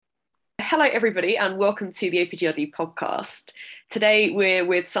Hello, everybody, and welcome to the APGRD podcast. Today, we're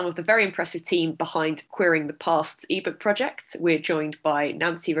with some of the very impressive team behind Queering the Past's ebook project. We're joined by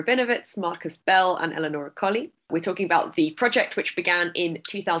Nancy Rabinowitz, Marcus Bell, and Eleonora Colli. We're talking about the project, which began in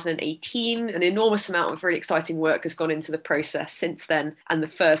 2018. An enormous amount of really exciting work has gone into the process since then, and the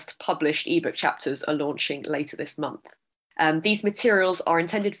first published ebook chapters are launching later this month. These materials are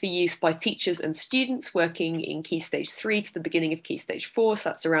intended for use by teachers and students working in Key Stage 3 to the beginning of Key Stage 4, so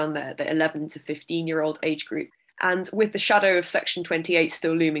that's around the 11 to 15-year-old age group. And with the shadow of Section 28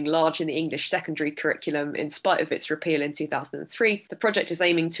 still looming large in the English secondary curriculum, in spite of its repeal in 2003, the project is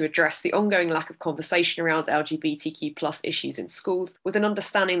aiming to address the ongoing lack of conversation around LGBTQ+ issues in schools, with an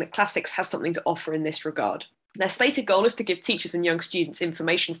understanding that classics has something to offer in this regard. Their stated goal is to give teachers and young students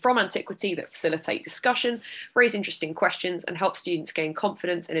information from antiquity that facilitate discussion, raise interesting questions, and help students gain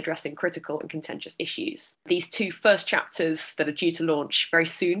confidence in addressing critical and contentious issues. These two first chapters that are due to launch very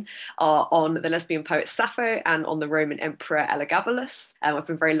soon are on the lesbian poet Sappho and on the Roman Emperor Elagabalus. I've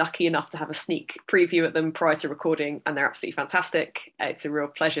been very lucky enough to have a sneak preview at them prior to recording, and they're absolutely fantastic. It's a real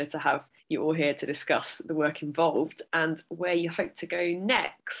pleasure to have you all here to discuss the work involved and where you hope to go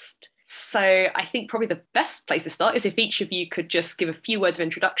next. So I think probably the best place to start is if each of you could just give a few words of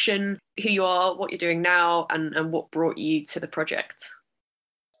introduction, who you are, what you're doing now, and what brought you to the project.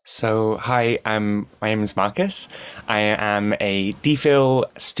 So, hi, my name is Marcus. I am a DPhil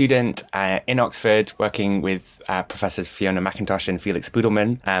student in Oxford, working with Professors Fiona McIntosh and Felix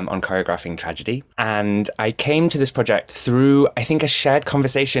Budelman on choreographing tragedy. And I came to this project through, I think, a shared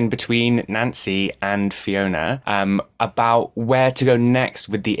conversation between Nancy and Fiona about where to go next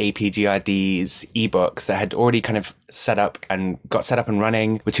with the APGRD's ebooks that had already kind of got set up and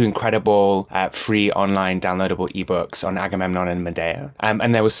running with two incredible free online downloadable ebooks on Agamemnon and Medea.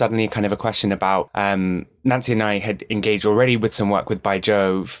 And there was suddenly kind of a question about Nancy and I had engaged already with some work with By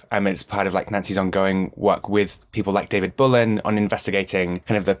Jove. It's part of like Nancy's ongoing work with people like David Bullen on investigating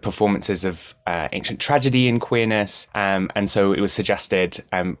kind of the performances of ancient tragedy and queerness. And so it was suggested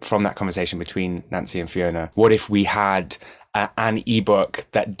from that conversation between Nancy and Fiona, what if we had an ebook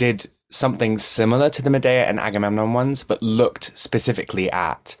that did something similar to the Medea and Agamemnon ones, but looked specifically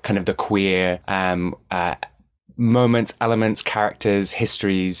at kind of the queer moments, elements, characters,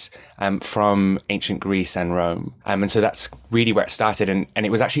 histories from ancient Greece and Rome. And so that's really where it started. And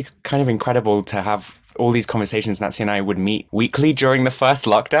it was actually kind of incredible to have all these conversations. Nancy and I would meet weekly during the first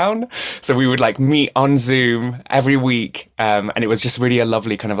lockdown. So we would like meet on Zoom every week. And it was just really a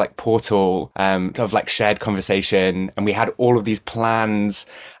lovely kind of like portal of like shared conversation. And we had all of these plans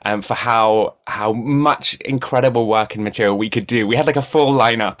for how much incredible work and material we could do. We had like a full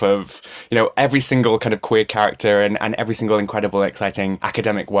lineup of, every single kind of queer character and every single incredible, exciting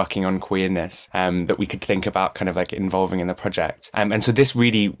academic working on queerness that we could think about kind of like involving in the project. And so this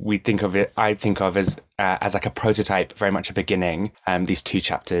really, I think of as like a prototype, very much a beginning, these two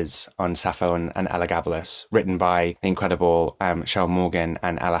chapters on Sappho and Elagabalus, written by the incredible Cheryl Morgan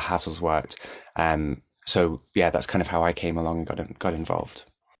and Ella Hasselworth. So yeah, that's kind of how I came along and got involved.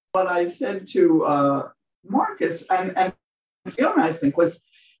 What I said to Marcus and Fiona, I think, was,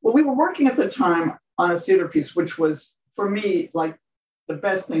 well, we were working at the time on a theater piece, which was, for me, like the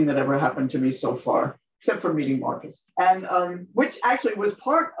best thing that ever happened to me so far, except for meeting Marcus, and which actually was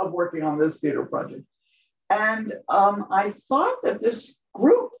part of working on this theater project. And I thought that this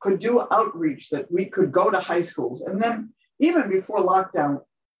group could do outreach, that we could go to high schools. And then even before lockdown,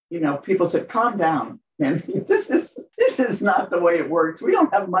 people said, calm down, Nancy, this is not the way it works. We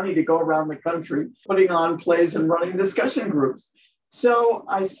don't have money to go around the country putting on plays and running discussion groups. So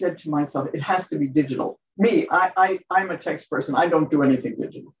I said to myself, it has to be digital. Me, I'm a text person. I don't do anything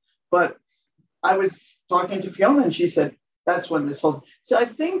digital. But I was talking to Fiona and she said, that's when this whole... So I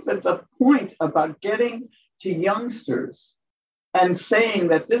think that the point about getting to youngsters and saying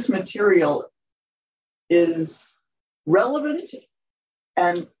that this material is relevant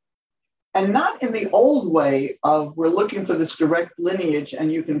and not in the old way of we're looking for this direct lineage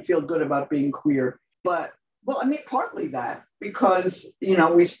and you can feel good about being queer, but, partly that, because,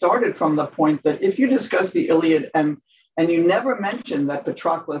 we started from the point that if you discuss the Iliad and you never mention that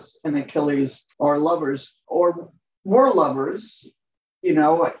Patroclus and Achilles are lovers or were lovers,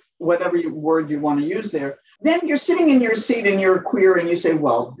 whatever word you want to use there, then you're sitting in your seat and you're queer and you say,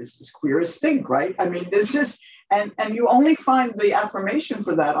 well, this is queer as stink, right? I mean, this is, and you only find the affirmation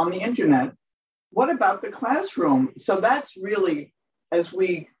for that on the internet. What about the classroom? So that's really, as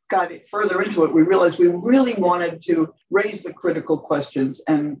we got further into it, we realized we really wanted to raise the critical questions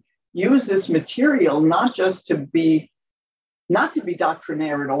and use this material not to be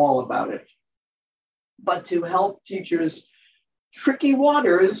doctrinaire at all about it, but to help teachers tricky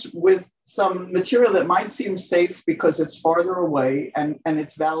waters with some material that might seem safe because it's farther away and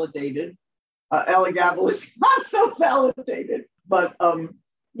it's validated. Elegable is not so validated, but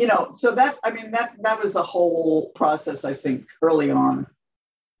so that was the whole process, I think, early on.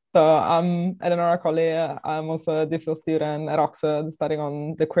 So I'm Eleonora Colli. I'm also a DPhil student at Oxford studying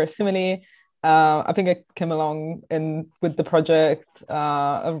on the queer simile. I think I came along with the project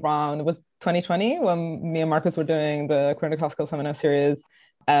around, it was 2020 when me and Marcus were doing the Queer and the Classical seminar series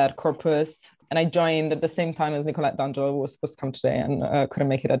at Corpus. And I joined at the same time as Nicolette D'Angelo, who was supposed to come today and couldn't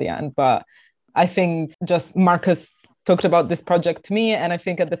make it at the end. But I think just Marcus talked about this project to me. And I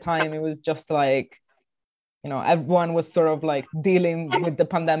think at the time it was just like, everyone was sort of like dealing with the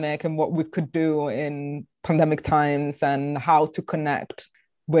pandemic and what we could do in pandemic times and how to connect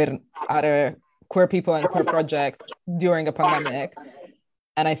with other queer people and queer projects during a pandemic.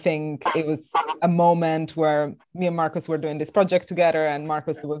 And I think it was a moment where me and Marcus were doing this project together and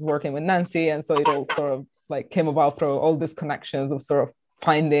Marcus was working with Nancy. And so it all sort of like came about through all these connections of sort of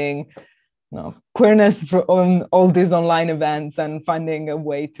finding queerness on all these online events and finding a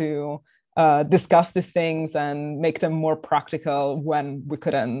way to discuss these things and make them more practical when we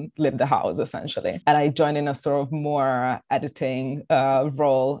couldn't leave the house, essentially. And I joined in a sort of more editing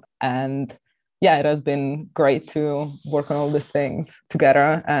role. And yeah, it has been great to work on all these things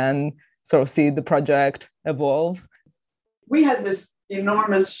together and sort of see the project evolve. We had this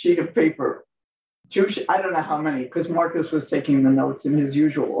enormous sheet of paper, I don't know how many, because Marcus was taking the notes in his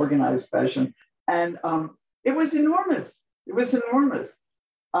usual organized fashion. And it was enormous. It was enormous.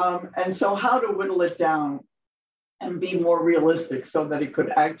 And so how to whittle it down and be more realistic so that it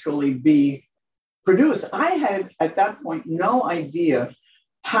could actually be produced. I had, at that point, no idea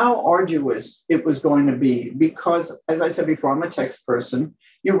how arduous it was going to be because, as I said before, I'm a text person.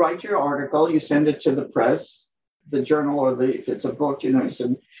 You write your article, you send it to the press, the journal, or if it's a book,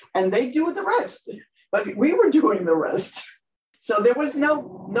 and they do the rest. But we were doing the rest. So there was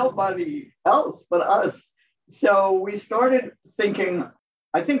nobody else but us. So we started thinking,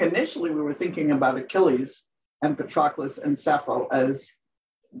 I think initially we were thinking about Achilles and Patroclus and Sappho as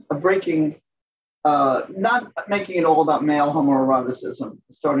a breaking, not making it all about male homoeroticism,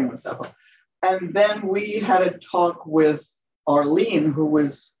 starting with Sappho. And then we had a talk with Arlene, who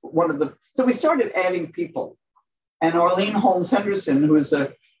was so we started adding people. And Arlene Holmes Henderson, who is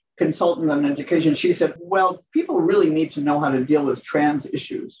a consultant on education, she said, well, people really need to know how to deal with trans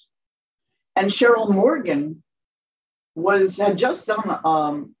issues. And Cheryl Morgan had just done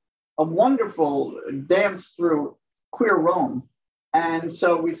a wonderful dance through queer Rome. And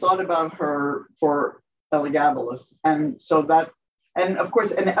so we thought about her for Elegabilis. And so and of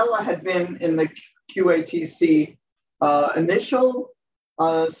course, and Ella had been in the QATC initial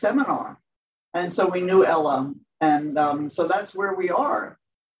seminar. And so we knew Ella. And so that's where we are.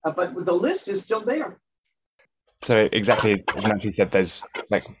 But the list is still there. So exactly as Nancy said, there's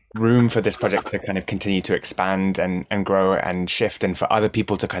like room for this project to kind of continue to expand and grow and shift, and for other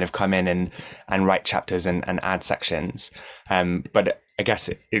people to kind of come in and write chapters and add sections. But I guess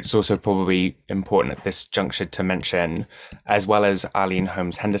it's also probably important at this juncture to mention, as well as Arlene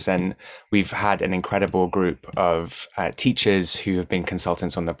Holmes Henderson, we've had an incredible group of teachers who have been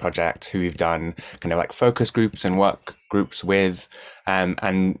consultants on the project, who we've done kind of like focus groups and work groups with.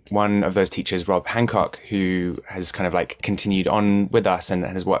 And one of those teachers, Rob Hancock, who has kind of like continued on with us and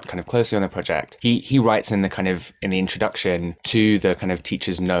has worked kind of closely on the project, he writes in the introduction to the kind of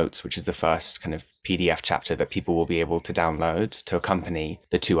teacher's notes, which is the first kind of PDF chapter that people will be able to download to accompany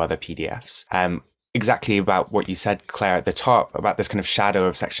the two other PDFs. Exactly about what you said, Claire, at the top, about this kind of shadow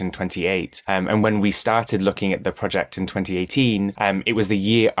of Section 28. And when we started looking at the project in 2018, it was the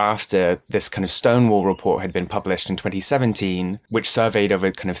year after this kind of Stonewall report had been published in 2017, which surveyed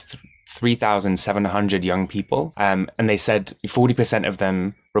over kind of 3,700 young people. And they said 40% of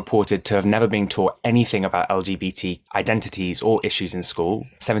them reported to have never been taught anything about LGBT identities or issues in school.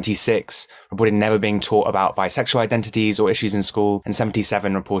 76 reported never being taught about bisexual identities or issues in school. And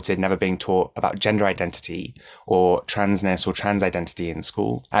 77 reported never being taught about gender identity or transness or trans identity in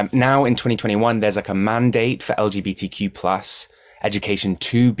school. Now in 2021, there's like a mandate for LGBTQ plus education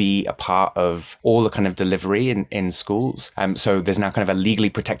to be a part of all the kind of delivery in schools. So there's now kind of a legally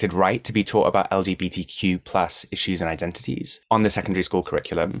protected right to be taught about LGBTQ plus issues and identities on the secondary school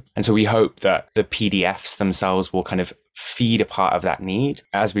curriculum. And so we hope that the PDFs themselves will kind of feed a part of that need.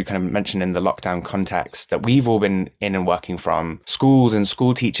 As we kind of mentioned in the lockdown context that we've all been in and working from, schools and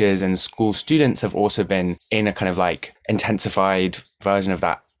school teachers and school students have also been in a kind of like intensified version of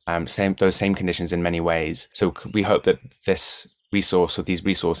that, those same conditions in many ways. So we hope that this resource or these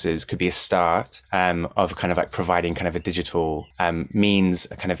resources could be a start of kind of like providing kind of a digital means,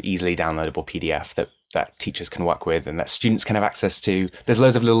 a kind of easily downloadable PDF that teachers can work with and that students can have access to. There's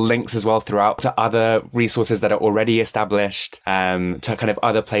loads of little links as well throughout to other resources that are already established, to kind of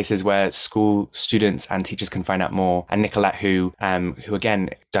other places where school students and teachers can find out more. And Nicolette, who again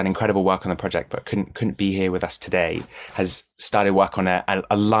done incredible work on the project but couldn't be here with us today, has started work on a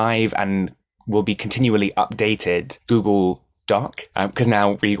live and will be continually updated Google Doc, because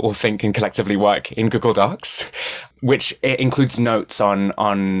now we all think and collectively work in Google Docs, which includes notes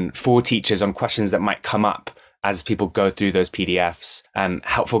on for teachers on questions that might come up as people go through those PDFs,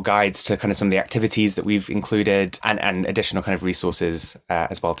 helpful guides to kind of some of the activities that we've included, and additional kind of resources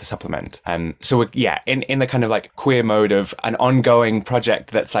as well to supplement. So we're, in the kind of like queer mode of an ongoing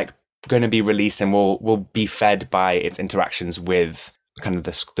project that's like going to be released and will be fed by its interactions with kind of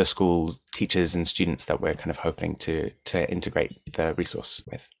the school teachers and students that we're kind of hoping to integrate the resource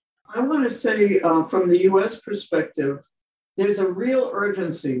with. I want to say from the US perspective, there's a real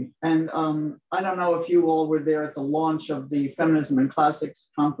urgency. And I don't know if you all were there at the launch of the Feminism and Classics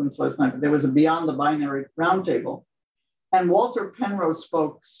conference last night, but there was a Beyond the Binary roundtable. And Walter Penrose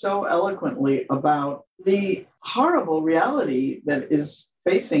spoke so eloquently about the horrible reality that is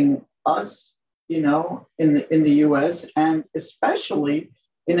facing us, in the US, and especially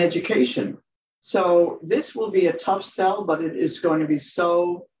in education. So this will be a tough sell, but it is going to be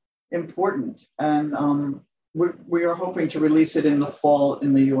so important. And we are hoping to release it in the fall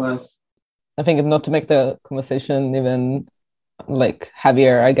in the US. I think not to make the conversation even like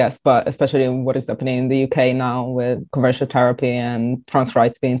heavier, I guess, but especially what is happening in the UK now with conversion therapy and trans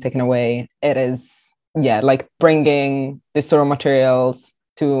rights being taken away, it is, like bringing these sort of materials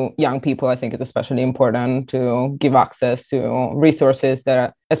to young people, I think is especially important to give access to resources that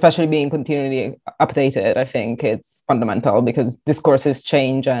are especially being continually updated. I think it's fundamental because discourses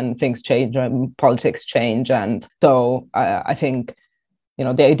change and things change and politics change. And so I think,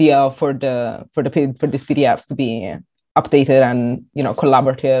 the idea for these PDFs to be updated and,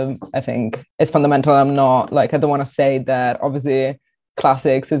 collaborative, I think is fundamental. I don't want to say that obviously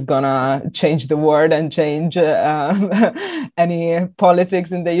classics is gonna change the world and change any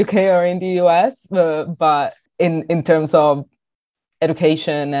politics in the UK or in the US, but in terms of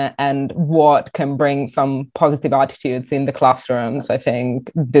education and what can bring some positive attitudes in the classrooms, I think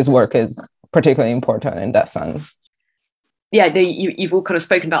this work is particularly important in that sense. Yeah, you've all kind of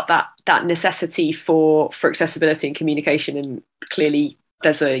spoken about that necessity for accessibility and communication, and clearly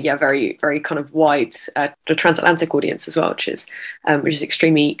there's a very, very kind of wide transatlantic audience as well, which is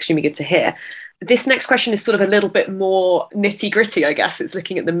extremely good to hear. This next question is sort of a little bit more nitty gritty, I guess. It's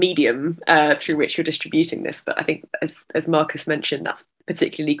looking at the medium through which you're distributing this, but I think as Marcus mentioned, that's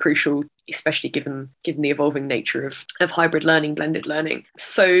particularly crucial, especially given the evolving nature of hybrid learning, blended learning.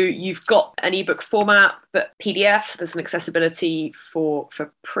 So you've got an ebook format, but PDFs, there's an accessibility for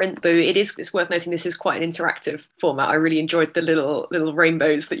print, though it's worth noting this is quite an interactive format. I really enjoyed the little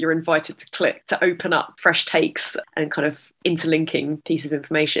rainbows that you're invited to click to open up fresh takes and kind of interlinking pieces of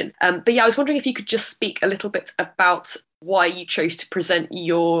information. But I was wondering if you could just speak a little bit about why you chose to present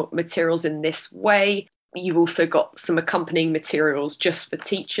your materials in this way. You've also got some accompanying materials just for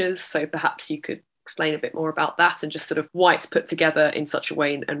teachers, so perhaps you could explain a bit more about that and just sort of why it's put together in such a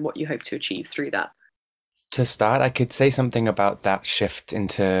way and what you hope to achieve through that. To start, I could say something about that shift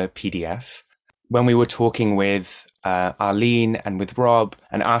into PDF. When we were talking with Arlene and with Rob,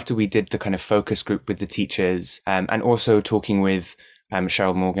 and after we did the kind of focus group with the teachers, and also talking with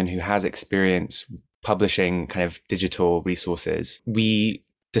Cheryl Morgan, who has experience publishing kind of digital resources, we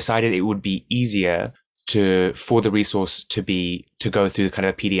decided it would be easier for the resource to go through kind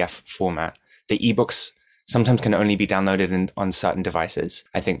of a PDF format. The ebooks sometimes can only be downloaded on certain devices.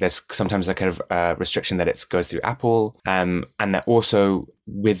 I think there's sometimes a kind of restriction that it goes through Apple, and that also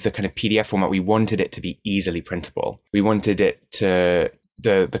with the kind of PDF format, we wanted it to be easily printable. We wanted it to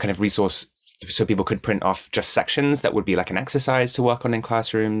the kind of resource so people could print off just sections that would be like an exercise to work on in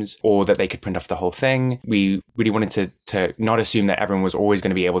classrooms, or that they could print off the whole thing. We really wanted to not assume that everyone was always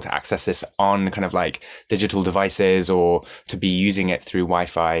going to be able to access this on kind of like digital devices or to be using it through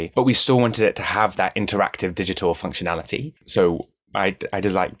Wi-Fi, but we still wanted it to have that interactive digital functionality. So I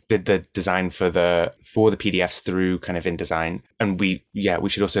did the design for the PDFs through kind of InDesign, and we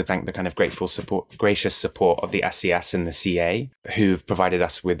should also thank the kind of gracious support of the SCS and the CA, who've provided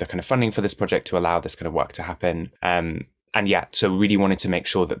us with the kind of funding for this project to allow this kind of work to happen. And yeah, so really wanted to make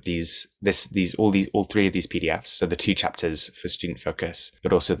sure that all three of these PDFs, so the 2 chapters for student focus,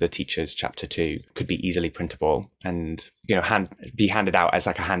 but also the teachers chapter 2, could be easily printable and, be handed out as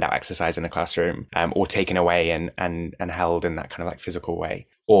like a handout exercise in the classroom, or taken away and held in that kind of like physical way,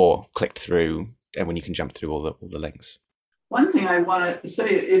 or clicked through, and when you can jump through all the links. One thing I want to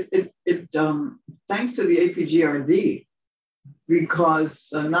say, thanks to the APGRD, because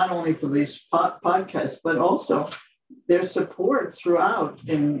not only for these podcasts, but also their support throughout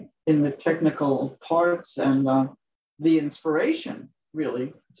in the technical parts and the inspiration,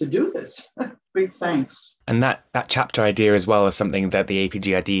 really, to do this. Big thanks. And that chapter idea as well is something that the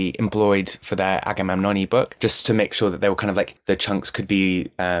APGRD employed for their Agamemnon ebook, just to make sure that they were kind of like the chunks could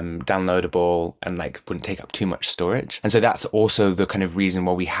be downloadable and like wouldn't take up too much storage. And so that's also the kind of reason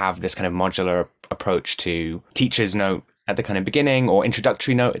why we have this kind of modular approach to teacher's note at the kind of beginning, or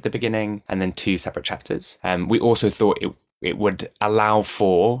introductory note at the beginning, and then 2 separate chapters. We also thought it would allow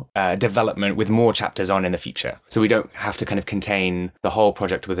for development with more chapters on in the future. So we don't have to kind of contain the whole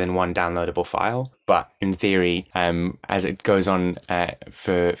project within one downloadable file. But in theory, as it goes on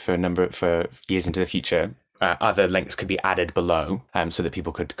for years into the future, other links could be added below, so that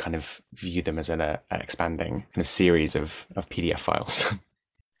people could kind of view them as an expanding kind of series of PDF files.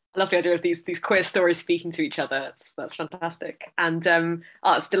 I love the idea of these queer stories speaking to each other. That's fantastic. And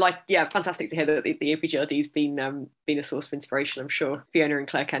it's fantastic to hear that the APGRD's been a source of inspiration. I'm sure Fiona and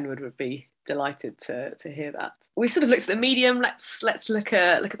Claire Kenwood would be delighted to hear that. We sort of looked at the medium. Let's look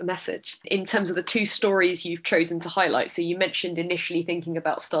at the message in terms of the 2 stories you've chosen to highlight. So you mentioned initially thinking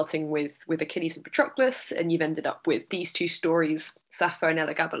about starting with Achilles and Patroclus, and you've ended up with these 2 stories, Sappho and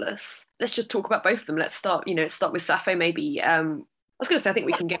Elagabalus. Let's just talk about both of them. Let's start with Sappho maybe. I was going to say, I think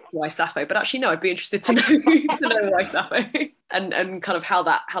we can get why Sappho, but actually, no, I'd be interested to know why Sappho and kind of how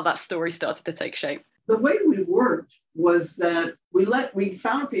that story started to take shape. The way we worked was that we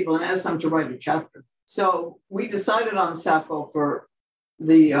found people and asked them to write a chapter. So we decided on Sappho for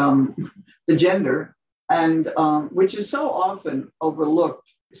the gender, and which is so often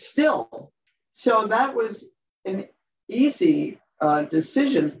overlooked still. So that was an easy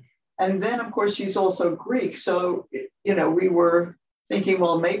decision. And then, of course, she's also Greek. So, we were thinking,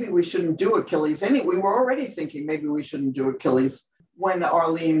 well, maybe we shouldn't do Achilles. We were already thinking maybe we shouldn't do Achilles when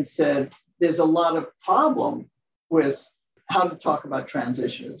Arlene said there's a lot of problem with how to talk about trans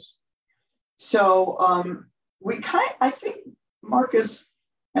issues. So I think Marcus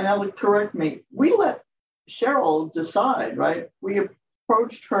and Ella, correct me, we let Cheryl decide, right? We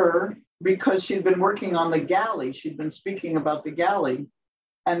approached her because she'd been working on the galley. She'd been speaking about the galley.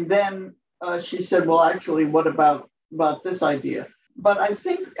 And then she said, well, actually, what about this idea? But I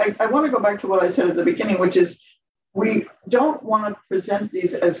think I want to go back to what I said at the beginning, which is we don't want to present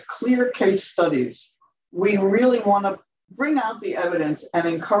these as clear case studies. We really want to bring out the evidence and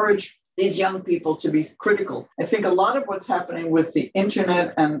encourage these young people to be critical. I think a lot of what's happening with the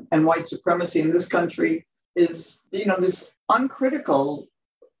internet and white supremacy in this country is, this uncritical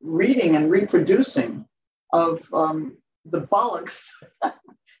reading and reproducing of the bollocks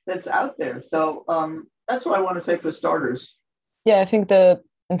that's out there. So that's what I want to say for starters. Yeah, I think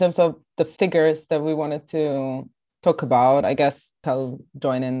in terms of the figures that we wanted to talk about, I guess I'll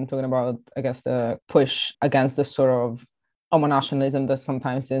join in talking about, the push against the sort of homonationalism that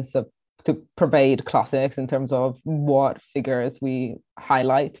sometimes seems to pervade classics in terms of what figures we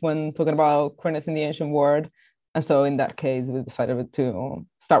highlight when talking about queerness in the ancient world. And so in that case, we decided to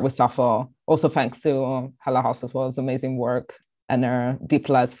start with Sappho, also thanks to Hella Haas' well, amazing work and her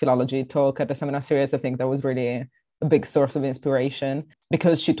Deep-less philology talk at the seminar series. I think that was really a big source of inspiration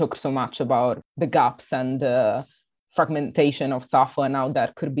because she talked so much about the gaps and the fragmentation of Sappho and how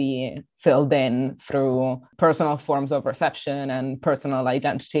that could be filled in through personal forms of perception and personal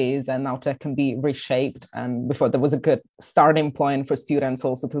identities and how that can be reshaped. And we thought that was a good starting point for students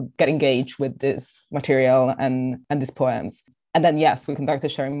also to get engaged with this material and these poems. And then, yes, we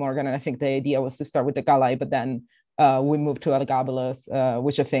conducted Sharing Morgan, and I think the idea was to start with the Galai, but then we moved to Elagabalus,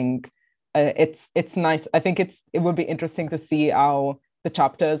 which I think it's nice. I think it would be interesting to see how the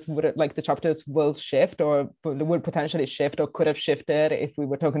chapters will shift or would potentially shift or could have shifted if we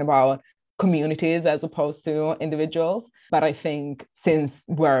were talking about communities as opposed to individuals. But I think since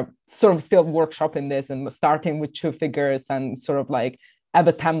we're sort of still workshopping this and starting with 2 figures and sort of like have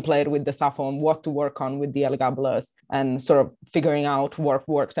a template with the Sappho on what to work on with the Elagabalus and sort of figuring out what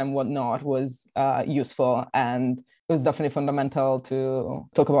worked and what not was useful. And it was definitely fundamental to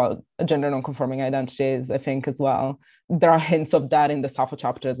talk about gender non-conforming identities, I think, as well. there are hints of that in the Sappho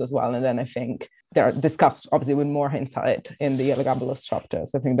chapters as well. And then I think they're discussed obviously with more insight in the Elagabalus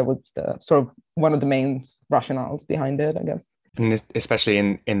chapters. I think that was the sort of one of the main rationales behind it, I guess. And especially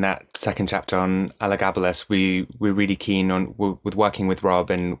in that second chapter on Elagabalus, we're really keen on with working with Rob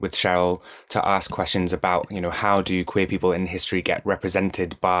and with Cheryl to ask questions about, how do queer people in history get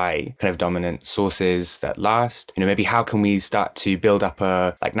represented by kind of dominant sources that last? Maybe how can we start to build up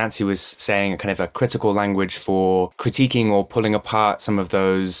like Nancy was saying, a kind of a critical language for critiquing or pulling apart some of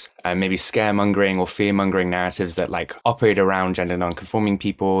those maybe scaremongering or fearmongering narratives that like operate around gender non-conforming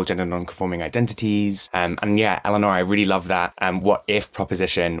people, gender non-conforming identities. And yeah, Eleonora, I really love that. What if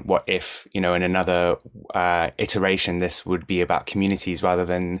proposition? What if, in another iteration, this would be about communities rather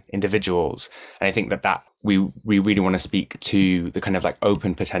than individuals? And I think that we really want to speak to the kind of like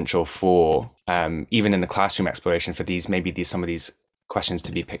open potential for even in the classroom exploration for some of these questions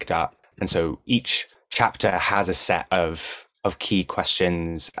to be picked up. And so each chapter has a set of key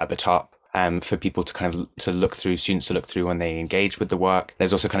questions at the top for people to kind of students to look through when they engage with the work.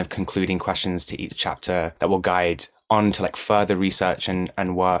 There's also kind of concluding questions to each chapter that will guide on to like further research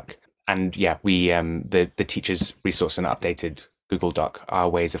and work. And yeah, we the teachers resource and updated Google Doc are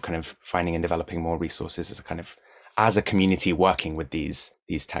ways of kind of finding and developing more resources as a community working with these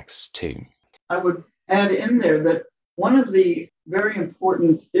texts too. I would add in there that one of the very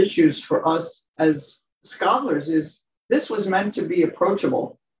important issues for us as scholars is this was meant to be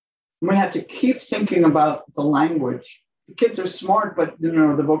approachable. We have to keep thinking about the language. The kids are smart, but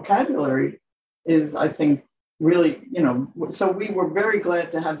the vocabulary is, I think, really, so we were very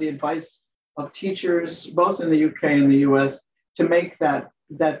glad to have the advice of teachers, both in the UK and the US, to make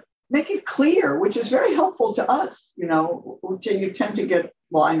make it clear, which is very helpful to us. You tend to get,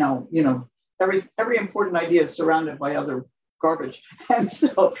 well, I know, every important idea is surrounded by other garbage. And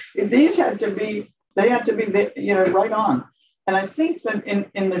so these had to be right on. And I think that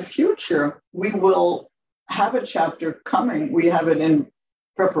in the future, we will have a chapter coming. We have it in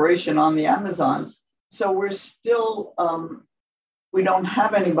preparation on the Amazons. So we're still, we don't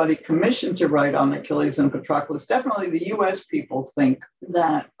have anybody commissioned to write on Achilles and Patroclus. Definitely the US people think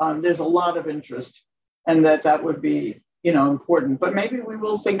that there's a lot of interest and that would be, important. But maybe we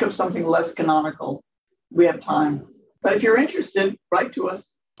will think of something less canonical. We have time. But if you're interested, write to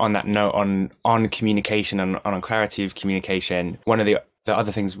us. On that note, on communication and on clarity of communication, one of the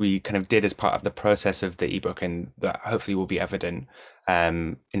other things we kind of did as part of the process of the ebook, and that hopefully will be evident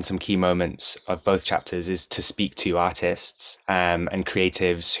in some key moments of both chapters, is to speak to artists and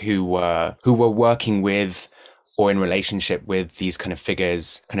creatives who were working with or in relationship with these kind of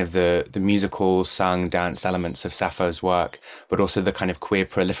figures, kind of the musical, sung, dance elements of Sappho's work, but also the kind of queer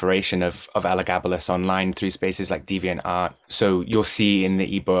proliferation of Elagabalus online through spaces like DeviantArt. So you'll see in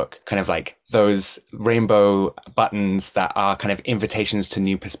the ebook kind of like those rainbow buttons that are kind of invitations to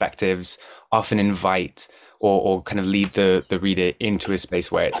new perspectives, often invite or kind of lead the reader into a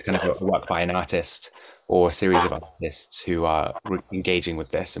space where it's kind of a work by an artist or a series of artists who are engaging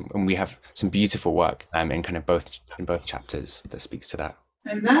with this. And we have some beautiful work in kind of both chapters that speaks to that.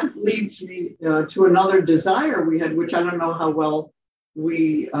 And that leads me to another desire we had, which I don't know how well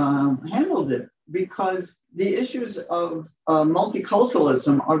we handled it, because the issues of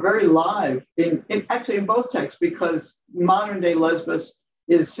multiculturalism are very live in both texts, because modern day Lesbos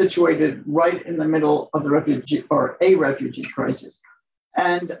is situated right in the middle of the refugee crisis.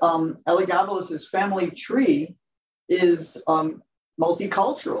 And Elagabalus's family tree is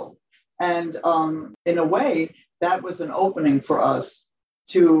multicultural. And in a way, that was an opening for us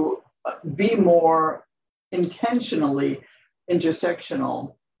to be more intentionally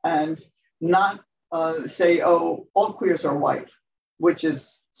intersectional and not say, oh, all queers are white, which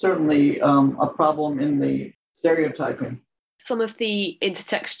is certainly a problem in the stereotyping. Some of the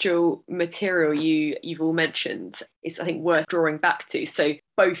intertextual material you've all mentioned is, I think, worth drawing back to. So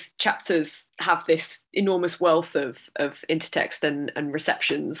both chapters have this enormous wealth of intertext and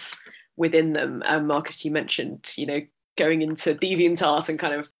receptions within them. Marcus, you mentioned, going into DeviantArt and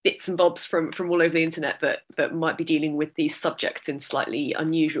kind of bits and bobs from all over the internet that might be dealing with these subjects in slightly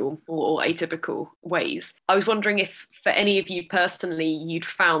unusual or atypical ways. I was wondering if, for any of you personally, you'd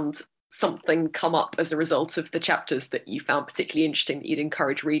found something come up as a result of the chapters that you found particularly interesting that you'd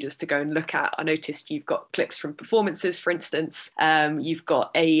encourage readers to go and look at. I noticed you've got clips from performances, for instance. You've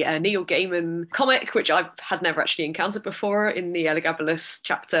got a Neil Gaiman comic, which I had never actually encountered before in the Elagabalus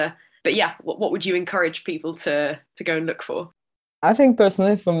chapter. But yeah, what would you encourage people to go and look for? I think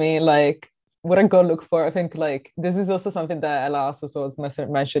personally for me, like, what I go look for, I think like this is also something that Ella also was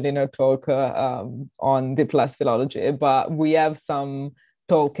mentioned in her talk on deep class philology, but we have some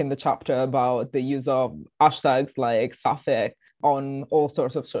talk in the chapter about the use of hashtags like sapphic on all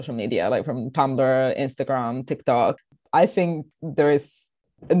sorts of social media, like from Tumblr, Instagram, TikTok. I think there is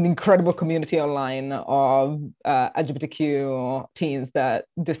an incredible community online of LGBTQ teens that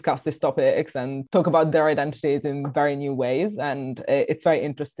discuss these topics and talk about their identities in very new ways. And it's very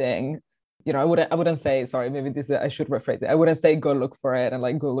interesting. You know, I wouldn't say, sorry, maybe I should rephrase it. I wouldn't say go look for it and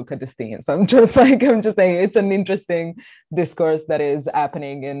like go look at this teens. I'm just saying it's an interesting discourse that is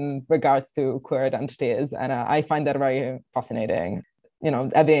happening in regards to queer identities. And I find that very fascinating. You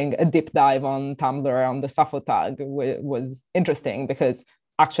know, having a deep dive on Tumblr on the Sappho tag was interesting because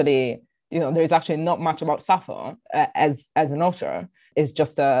actually, you know, there is actually not much about Sappho as an author. It's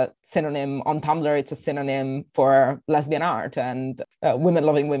just a synonym on Tumblr. It's a synonym for lesbian art and women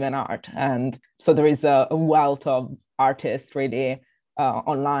loving women art. And so there is a wealth of artists really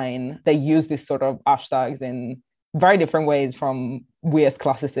online. They use these sort of hashtags in very different ways from we as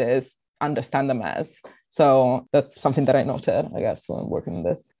classicists understand them as. So that's something that I noted, I guess, when working on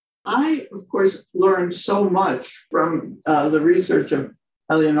this. I, of course, learned so much from the research of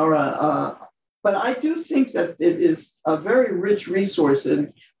Eleonora, but I do think that it is a very rich resource.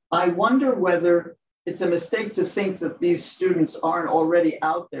 And I wonder whether it's a mistake to think that these students aren't already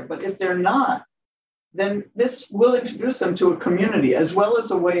out there. But if they're not, then this will introduce them to a community, as well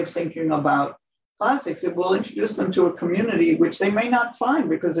as a way of thinking about classics. It will introduce them to a community which they may not find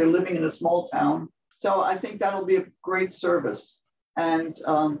because they're living in a small town. So I think that'll be a great service. And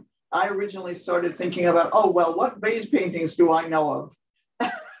I originally started thinking about, oh, well, what vase paintings do I know of?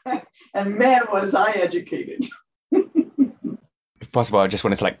 And man, was I educated. If possible, I just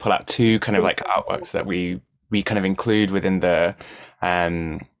wanted to like pull out two kind of like artworks that we kind of include within the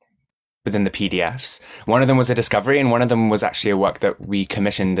PDFs. One of them was a discovery, and one of them was actually a work that we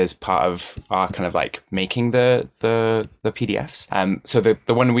commissioned as part of our kind of like making the PDFs. So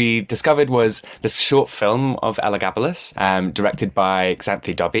the one we discovered was this short film of Elagabalus, directed by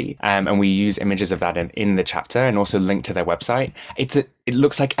Xanthi Dobby, and we use images of that in the chapter and also link to their website. It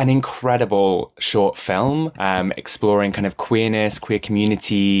looks like an incredible short film, exploring kind of queerness, queer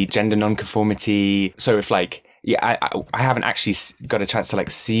community, gender nonconformity. So if like, yeah, I haven't actually got a chance to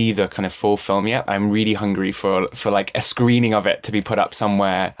like see the kind of full film yet. I'm really hungry for like a screening of it to be put up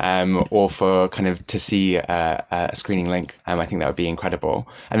somewhere, or for kind of to see a screening link. I think that would be incredible.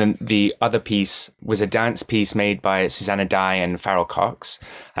 And then the other piece was a dance piece made by Susanna Dye and Farrell Cox,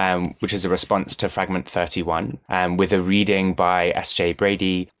 which is a response to Fragment 31, with a reading by S.J.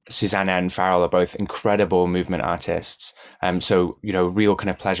 Brady. Susanna and Farrell are both incredible movement artists. So, you know, real kind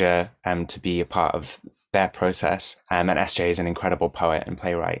of pleasure to be a part of their process. And SJ is an incredible poet and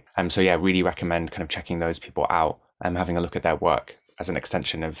playwright. So yeah, really recommend kind of checking those people out and having a look at their work as an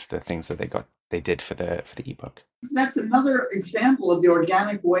extension of the things that they did for the ebook. That's another example of the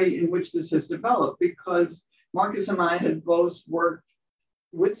organic way in which this has developed, because Marcus and I had both worked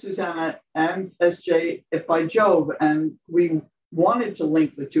with Susanna and SJ by Jove, and we wanted to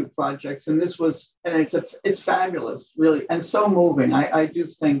link the two projects. And it's fabulous, really, and so moving. I do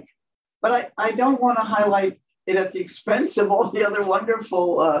think. But I don't want to highlight it at the expense of all the other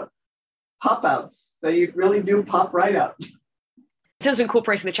wonderful pop-outs. They really do pop right out. In terms of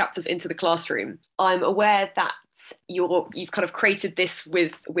incorporating the chapters into the classroom, I'm aware that you've kind of created this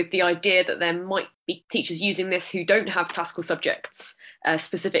with the idea that there might be teachers using this who don't have classical subjects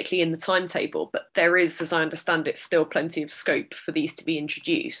specifically in the timetable, but there is, as I understand it, still plenty of scope for these to be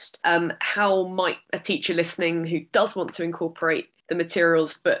introduced. How might a teacher listening who does want to incorporate the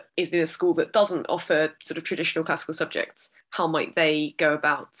materials but is in a school that doesn't offer sort of traditional classical subjects, how might they go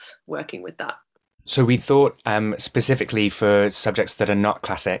about working with that? So we thought specifically for subjects that are not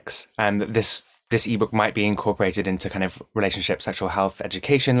classics, that this ebook might be incorporated into kind of relationship, sexual health,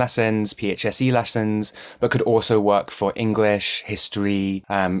 education lessons, PHSE lessons, but could also work for English, history,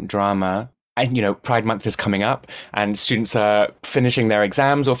 drama. And, you know, Pride Month is coming up and students are finishing their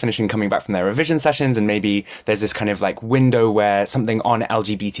exams or coming back from their revision sessions. And maybe there's this kind of like window where something on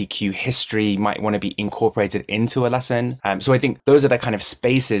LGBTQ history might want to be incorporated into a lesson. So I think those are the kind of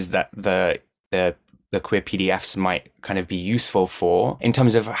spaces that the queer PDFs might kind of be useful for in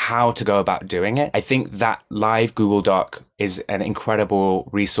terms of how to go about doing it. I think that live Google Doc is an incredible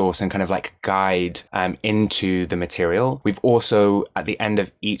resource and kind of like guide into the material. We've also, at the end of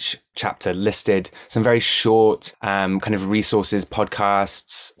each chapter, listed some very short kind of resources,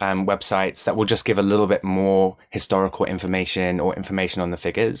 podcasts, websites that will just give a little bit more historical information or information on the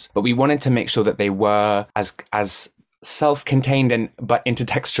figures. But we wanted to make sure that they were as self-contained but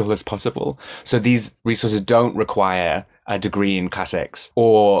intertextual as possible. So these resources don't require a degree in classics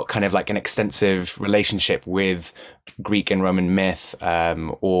or kind of like an extensive relationship with Greek and Roman myth,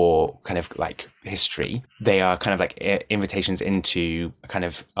 or kind of like history. They are kind of like invitations into kind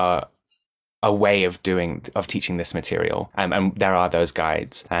of a way of teaching this material. And there are those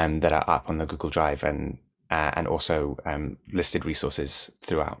guides that are up on the Google Drive and also listed resources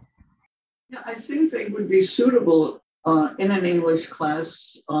throughout. Yeah, I think they would be suitable in an English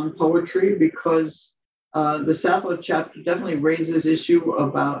class on poetry, because the Sappho chapter definitely raises issue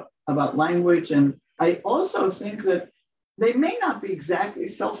about language. And I also think that they may not be exactly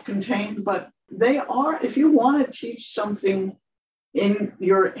self-contained, but they are, if you want to teach something in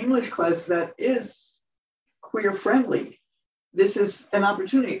your English class that is queer friendly, this is an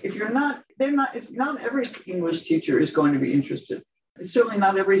opportunity. If you're not, it's not every English teacher is going to be interested. Certainly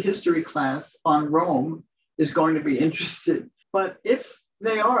not every history class on Rome is going to be interested. But if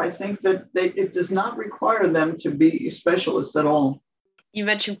they are, I think that it does not require them to be specialists at all. You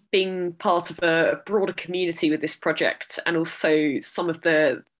mentioned being part of a broader community with this project, and also some of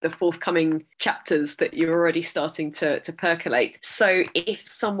the forthcoming chapters that you're already starting to percolate. So if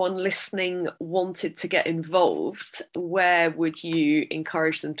someone listening wanted to get involved, where would you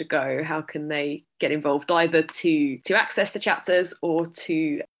encourage them to go? How can they get involved, either to access the chapters or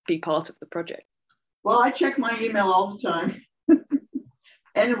to be part of the project? Well, I check my email all the time.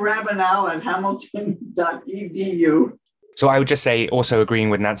 nrabinow@hamilton.edu. So I would just say, also agreeing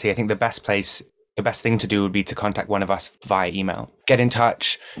with Nancy, I think the best thing to do would be to contact one of us via email. Get in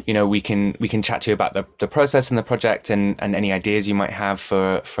touch. We can chat to you about the process and the project and any ideas you might have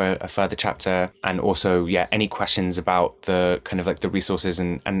for a further chapter. And also, any questions about the kind of like the resources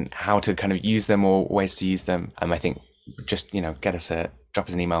and how to kind of use them or ways to use them. I think just, drop us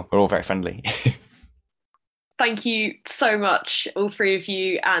an email. We're all very friendly. Thank you so much, all three of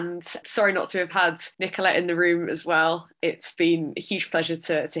you, and sorry not to have had Nicolette in the room as well. It's been a huge pleasure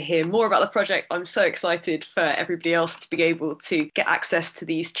to hear more about the project. I'm so excited for everybody else to be able to get access to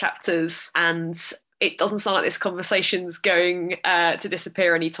these chapters, and it doesn't sound like this conversation's going to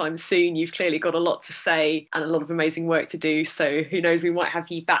disappear anytime soon. You've clearly got a lot to say and a lot of amazing work to do, so who knows, we might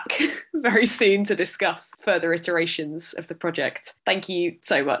have you back very soon to discuss further iterations of the project. Thank you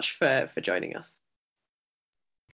so much for joining us.